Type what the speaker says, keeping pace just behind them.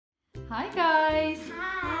Hi guys!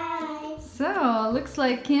 Hi! So, looks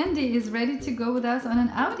like Candy is ready to go with us on an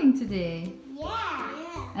outing today. Yeah!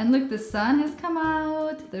 And look, the sun has come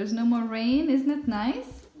out. There's no more rain. Isn't it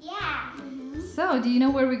nice? Yeah! So, do you know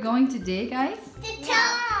where we're going today, guys? To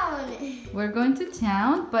town! We're going to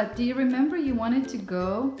town, but do you remember you wanted to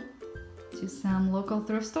go to some local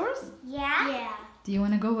thrift stores? Yeah? Yeah! Do you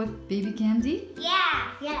want to go with baby Candy?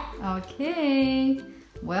 Yeah! Yeah! Okay.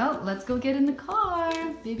 Well, let's go get in the car.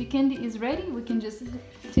 Baby Candy is ready. We can just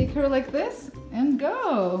take her like this and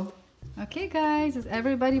go. Okay, guys, is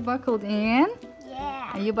everybody buckled in?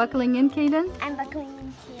 Yeah! Are you buckling in, Caden? I'm buckling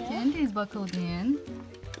in too. Candy's buckled in.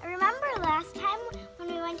 Remember last time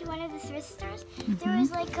when we went to one of the thrift stores? There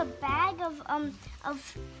was like a bag of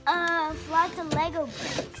lots of Lego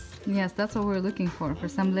bricks. Yes, that's what we're looking for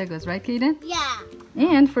some Legos, right, Caden? Yeah!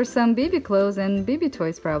 And for some baby clothes and baby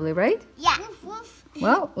toys, probably, right? Yeah! Woof, woof.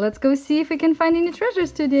 Well, let's go see if we can find any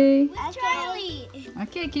treasures today. Okay.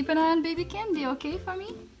 Okay, keep an eye on baby Candy, okay, for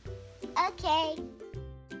me? Okay.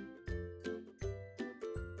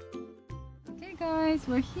 Okay, guys,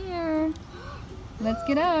 we're here. Let's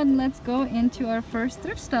get out and let's go into our first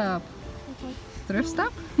thrift stop. Okay. Thrift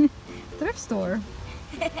stop? Thrift store.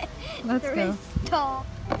 Let's go. Stop.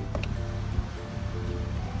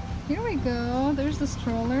 Here we go. There's the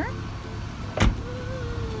stroller.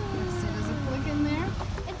 Let's see, does it plug in there?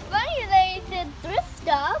 It's funny that you said thrift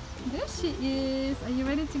stop. There she is. Are you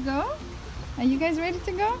ready to go? Are you guys ready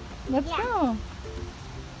to go? Let's Yeah. go.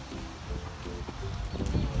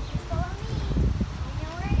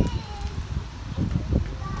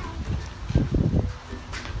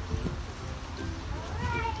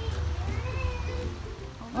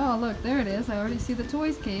 Oh, look, there it is. I already see the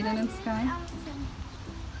toys, Caden and Skye.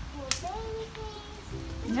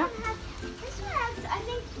 Yep. This one has, I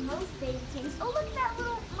think, most baby things. Oh, look at that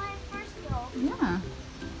little, my first doll. Yeah.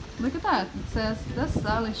 Look at that. It says the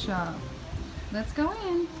Sally Shop. Let's go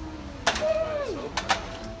in.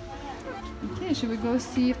 Okay, should we go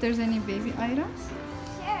see if there's any baby items?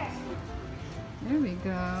 Sure. There we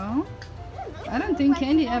go. I don't think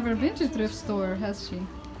Candy ever been to thrift store, has she?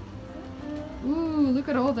 Ooh, look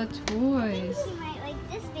at all the toys. You might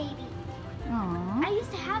like this baby. Aww. I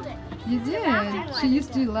used to have it. You The laughing did? one. She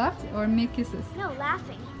used to laugh or make kisses? No,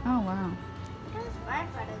 laughing. Oh, wow. Look at this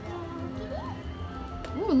firefighter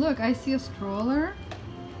though. Ooh, look, I see a stroller.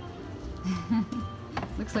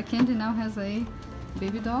 Looks like Candy now has a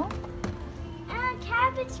baby doll. And a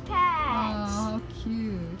cabbage patch. Oh, how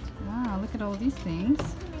cute. Wow, look at all these things.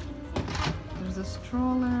 There's a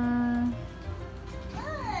stroller.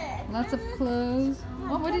 Look. Lots of clothes.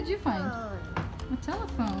 Oh, what did you find? Phone. A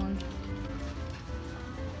telephone.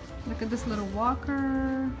 Look at this little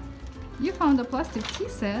walker. You found a plastic tea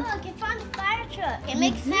set. Look, I found a fire truck. It You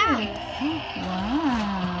makes did? sounds.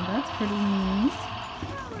 Wow, that's pretty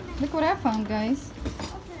neat. Look what I found, guys.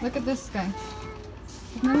 Look at this guy.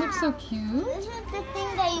 Doesn't that look so cute? This is the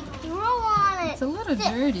thing that you throw on it. It's a little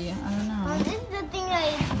dirty. I don't Oh, know. this is the thing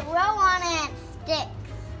that you throw on it and it sticks.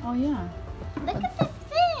 Oh, yeah. Look at the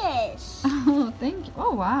fish. Oh, thank you.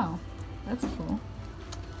 Oh, wow. That's cool.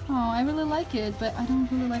 Oh, I really like it, but I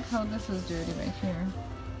don't really like how this is dirty right here.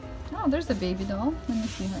 Oh, there's a baby doll. Let me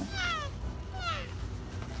see her.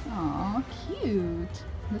 Oh, cute.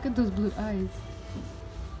 Look at those blue eyes.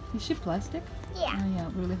 Is she plastic? Yeah. Oh, yeah,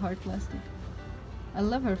 really hard plastic. I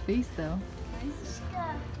love her face, though.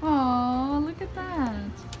 Oh, look at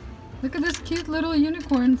that. Look at this cute little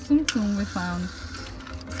unicorn Tsum Tsum we found.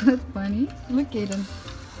 Is that funny? Look, Caden.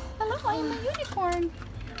 Hello, I'm a unicorn.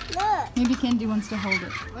 Look. Maybe Candy wants to hold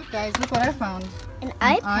it. Look, guys, look what I found. An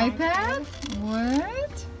iPad?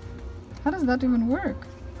 What? How does that even work?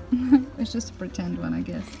 It's just a pretend one, I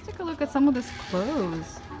guess. Take a look at some of this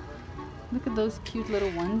clothes. Look at those cute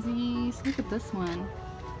little onesies. Look at this one.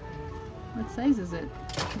 What size is it?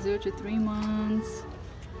 0 to 3 months.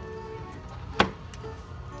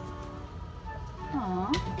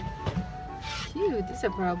 Aw. Cute. These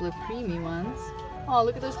are probably preemie ones. Oh,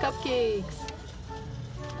 look at those cupcakes.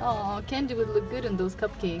 Oh, Candy would look good in those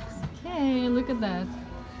cupcakes. Okay, look at that.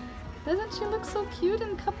 Doesn't she look so cute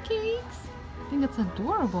in cupcakes? I think it's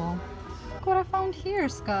adorable. Look what I found here,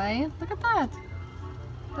 Skye. Look at that.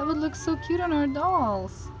 That would look so cute on our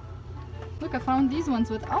dolls. Look, I found these ones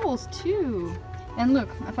with owls too. And look,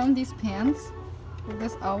 I found these pants with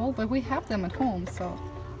this owl, but we have them at home, so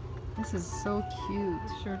this is so cute.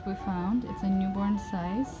 Shirt we found. It's a newborn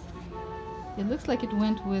size. It looks like it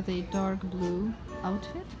went with a dark blue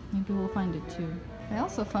outfit. Maybe we'll find it too. I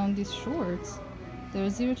also found these shorts. They're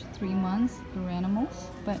 0 to 3 months. They're animals,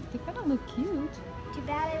 but they kind of look cute. Too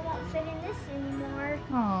bad I won't fit in this anymore.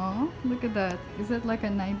 Oh, look at that. Is it like a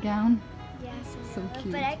nightgown? Yes, So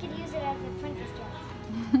cute. but I could use it as a princess dress.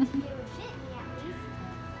 It would fit me at least.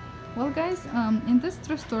 Well guys, in this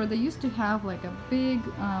thrift store they used to have like a big,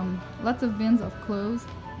 lots of bins of clothes,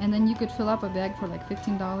 and then you could fill up a bag for like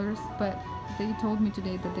 $15, but they told me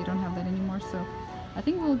today that they don't have that anymore, so I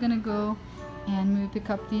think we're gonna go and maybe pick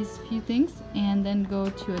up these few things and then go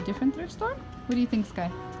to a different thrift store. What do you think,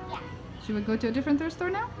 Skye? Yeah. Should we go to a different thrift store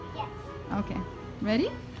now? Yes. Okay, ready?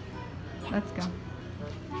 Yeah. Let's go.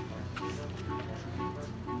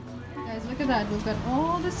 Guys, look at that. We've got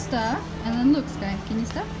all the stuff, and then look, Skye, can you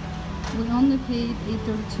step? We only paid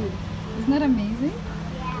 $8.32. Isn't that amazing?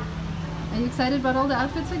 Yeah. Are you excited about all the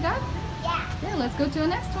outfits we got? Yeah. Yeah, let's go to the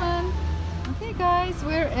next one. Okay guys,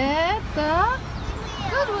 we're at the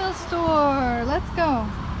Goodwill store. Let's go.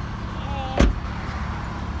 Okay.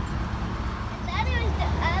 I thought it was the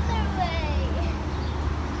other way.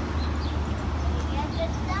 I guess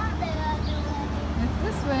it's not the other way. It's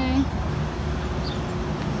this way.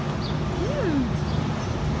 Cute.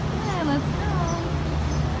 Yeah, let's go.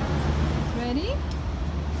 Ready?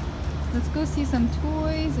 Let's go see some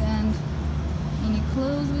toys and any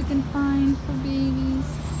clothes we can find for babies.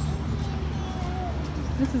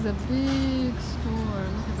 This is a big store.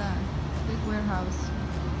 Look at that. Big warehouse.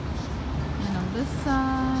 And on this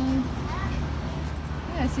side,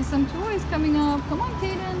 yeah, I see some toys coming up. Come on,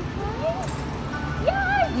 Caden.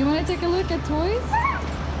 Yeah. You want to take a look at toys?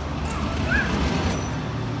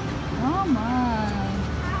 Oh my.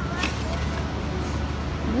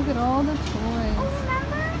 Look at all the toys.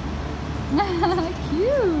 Remember?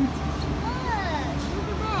 Cute.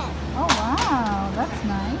 Look at Oh wow, that's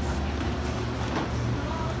nice.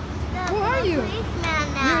 that. Who are you?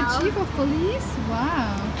 Policeman now. You're a chief of police?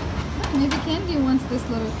 Wow. Look, maybe Candy wants this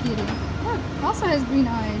little kitty. Look, also has green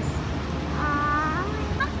eyes.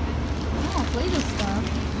 Oh, Play-Doh stuff.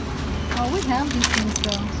 Oh, we have these things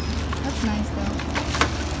though. That's nice though.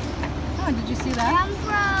 Oh, did you see that?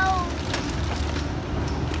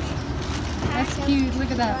 That's cute.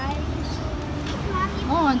 Look at that.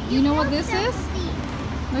 Oh, do you know what this is?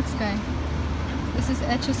 Look, Skye. This is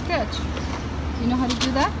Etch a Sketch. You know how to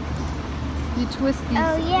do that? You twist these Oh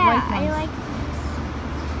white yeah, ones. I like.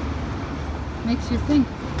 Makes you think.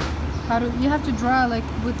 How do you have to draw like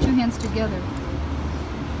with two hands together?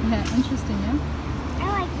 Yeah, interesting, yeah? I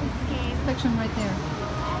like this game. Section right there.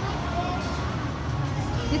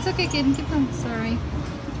 It's okay, Caden, keep going. Sorry.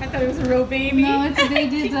 I thought it was a real baby. No, it's a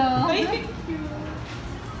baby doll. Thank you.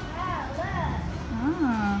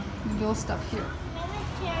 Ah, maybe we'll stop here.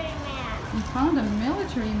 Military man. We found a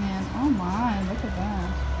military man. Oh my, look at that.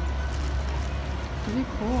 Pretty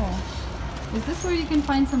cool. Is this where you can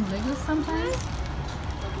find some Legos sometimes?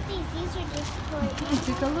 Look at these. These are just toys. Okay,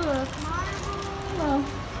 take a look. Hello.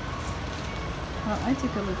 Well, I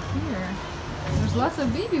take a look here. There's lots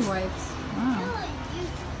of baby wipes. Wow.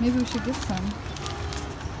 Maybe we should get some.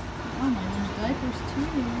 Oh my gosh, diapers too.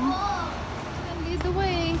 And lead the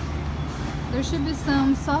way. There should be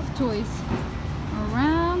some soft toys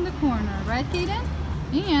around the corner, right, Caden?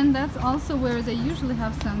 And that's also where they usually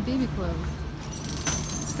have some baby clothes.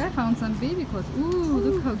 Skye found some baby clothes. Ooh,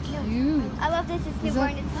 look how cute. I love this. It's Is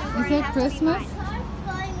newborn. that- It's newborn. is that It has to be Christmas?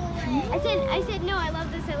 mine. I said no. I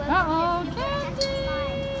love this. I love Uh-oh, this. It's newborn. It has to be mine.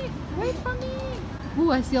 Candy! Wait for me!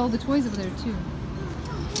 Ooh, I see all the toys over there too.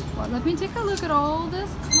 Well, let me take a look at all this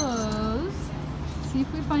clothes. See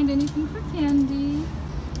if we find anything for Candy.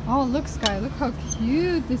 Oh, look, Skye, look how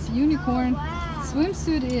cute this unicorn wow.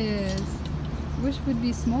 swimsuit is. Wish would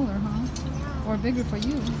be smaller, huh? Or bigger for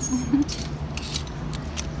you.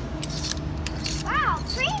 Wow,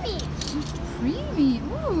 creamy. Creamy.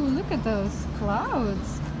 Ooh, look at those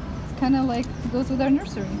clouds. It's kind of like goes with our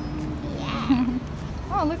nursery. Yeah.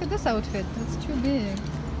 Oh, look at this outfit. That's too big.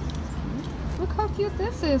 Look how cute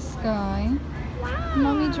this is, Skye. Wow.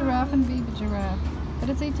 Mommy giraffe and baby giraffe. But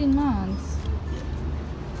it's 18 months.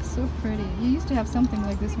 So pretty. You used to have something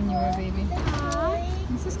like this when you were a baby.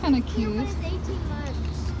 This is kind of cute. 18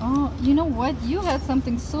 months. Oh, you know what? You had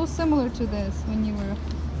something so similar to this when you were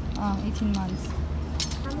 18 months.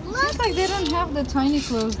 Seems like they don't have the tiny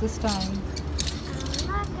clothes this time.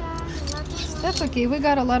 That's okay. We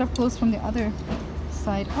got a lot of clothes from the other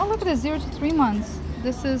side. Oh, look at this, 0 to 3 months.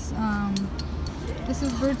 This is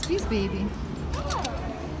Bird's Bee's baby.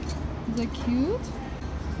 Is that cute?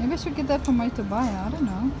 Maybe I should get that for my Tobiah. I don't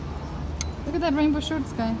know. Look at that rainbow shirt,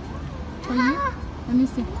 Skye. For you? Let me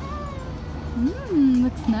see.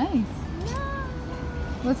 Looks nice.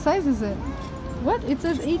 What size is it? What? It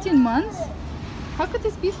says 18 months? How could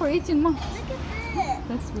this be for 18 months? Look at this.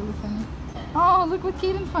 That's really funny. Oh, look what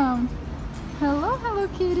Caden found. Hello, Hello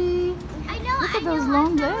Kitty. I know. Look at I those know,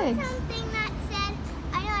 long I found legs. Something that said.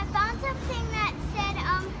 I found something that said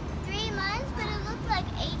 3 months, but it looked like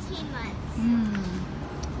 18 months.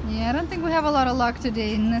 Yeah, I don't think we have a lot of luck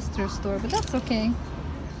today in Nestor's store, but that's okay.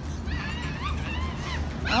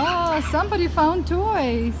 Oh, somebody found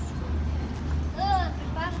toys. Look, I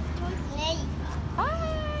found a toy snake.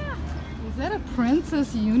 Ah, is that a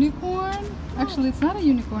princess unicorn? Actually, it's not a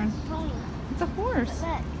unicorn. Pony. It's a horse.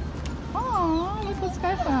 Look. Oh, look what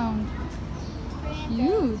Skye found.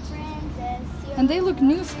 Cute. Princess, And they look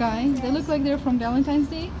new, Skye. They look like they're from Valentine's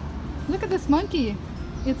Day. Look at this monkey.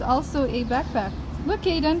 It's also a backpack. Look,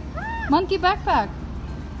 Caden. Monkey backpack.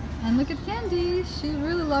 And look at Candy. She's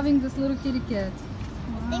really loving this little kitty cat.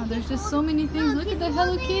 Wow, there's just so many things. Look at the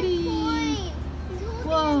Hello Kitty.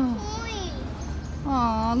 Whoa.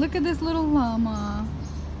 Aw, look at this little llama.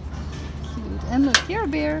 Cute. And look, Care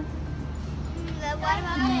Bear.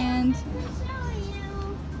 And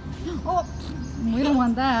oh, we don't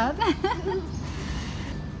want that.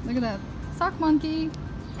 Look at that. Sock monkey.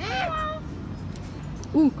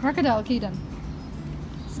 Ooh, crocodile, Caden.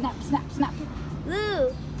 Snap, snap, snap.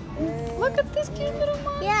 Ooh. Look at this cute little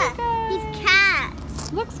monkey Yeah, guy. he's cat.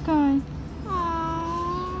 Look, Skye.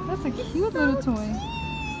 Aww. That's a cute little toy.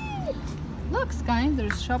 Look, Skye,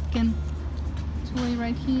 there's Shopkin toy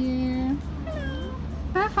right here.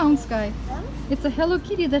 I found Skye. It's a Hello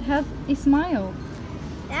Kitty that has a smile.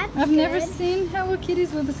 That's I've never good. seen Hello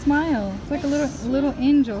Kitties with a smile. It's like a little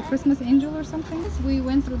angel, Christmas angel or something. We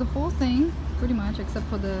went through the whole thing, pretty much, except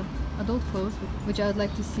for the adult clothes, which I would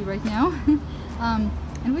like to see right now.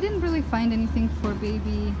 And we didn't really find anything for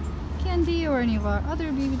baby Candy or any of our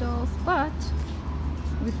other baby dolls, but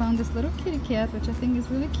we found this little kitty cat, which I think is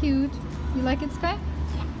really cute. You like it, Skye?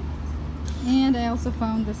 And I also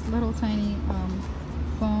found this little tiny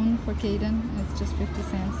phone for Caden. It's just 50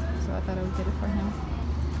 cents, so I thought I would get it for him.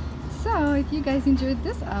 So if you guys enjoyed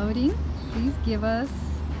this outing, please give us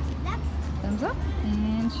a thumbs up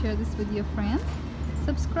and share this with your friends.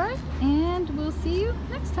 Subscribe, and we'll see you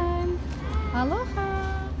next time.